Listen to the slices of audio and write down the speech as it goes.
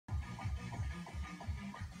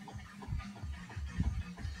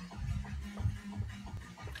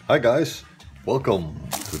Hi guys, welcome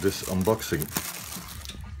to this unboxing.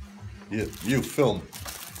 Here, you film.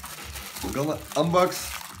 We're gonna unbox.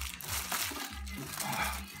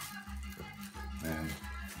 Man,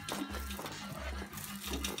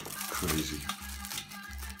 crazy.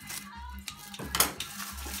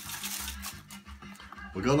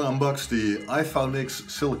 We're gonna unbox the iPhone X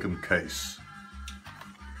silicone case,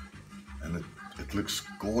 and it looks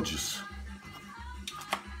gorgeous.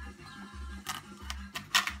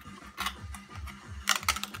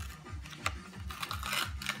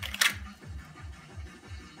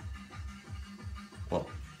 Well,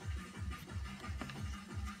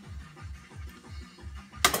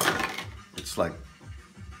 it's like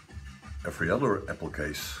every other Apple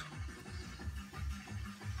case.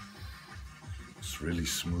 It's really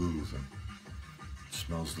smooth and it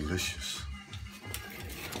smells delicious.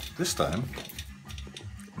 This time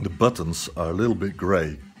the buttons are a little bit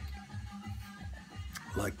gray,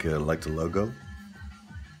 like the logo,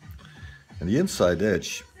 and the inside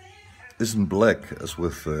edge isn't black as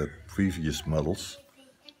with previous models.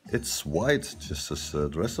 It's white, just as the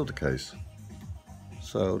rest of the case.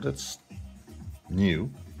 So that's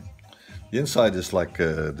new. The inside is like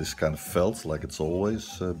this kind of felt, like it's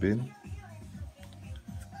always been.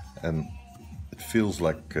 And it feels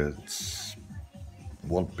like it's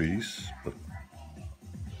one piece, but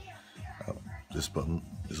this button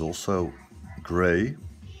is also gray.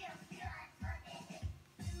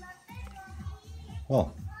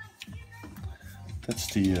 Well,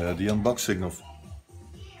 that's the unboxing of.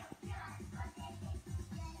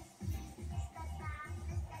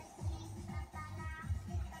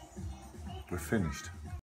 We're finished.